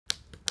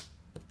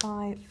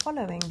by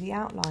following the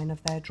outline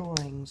of their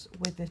drawings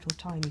with little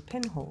tiny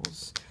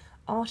pinholes,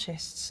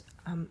 artists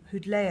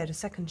who'd layered a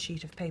second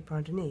sheet of paper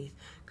underneath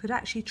could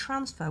actually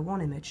transfer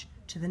one image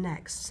to the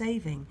next,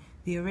 saving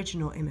the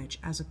original image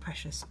as a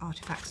precious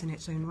artifact in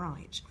its own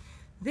right.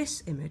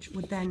 This image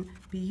would then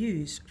be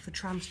used for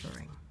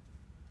transferring.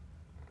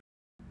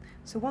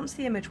 So once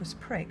the image was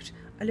pricked,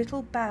 a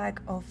little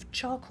bag of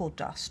charcoal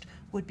dust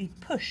would be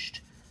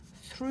pushed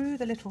through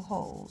the little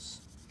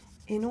holes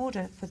in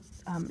order for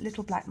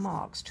little black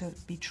marks to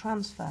be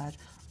transferred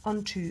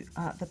onto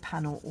the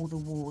panel or the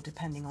wall,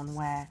 depending on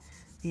where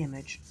the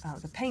image,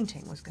 the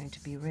painting was going to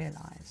be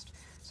realised.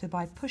 So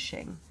by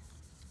pushing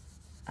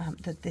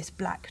this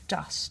black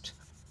dust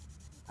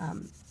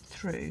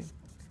through,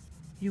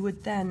 you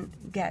would then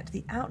get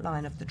the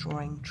outline of the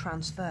drawing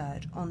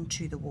transferred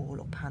onto the wall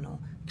or panel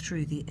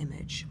through the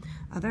image.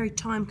 A very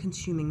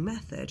time-consuming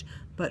method,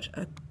 but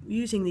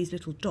using these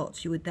little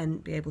dots you would then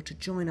be able to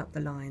join up the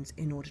lines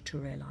in order to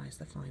realise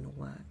the final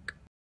work.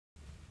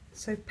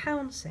 So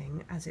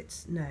pouncing, as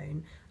it's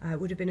known,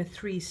 would have been a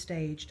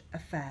three-staged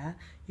affair.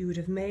 You would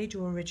have made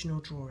your original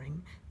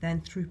drawing,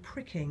 then through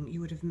pricking you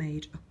would have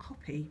made a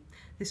copy.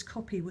 This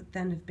copy would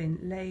then have been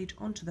laid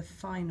onto the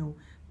final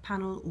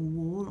panel or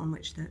wall on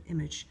which the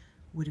image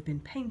would have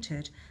been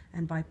painted,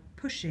 and by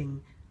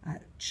pushing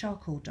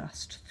charcoal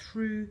dust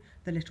through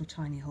the little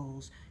tiny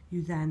holes,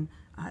 you then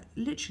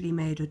literally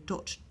made a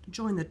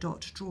join the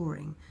dot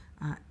drawing,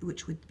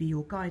 which would be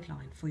your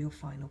guideline for your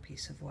final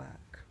piece of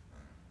work.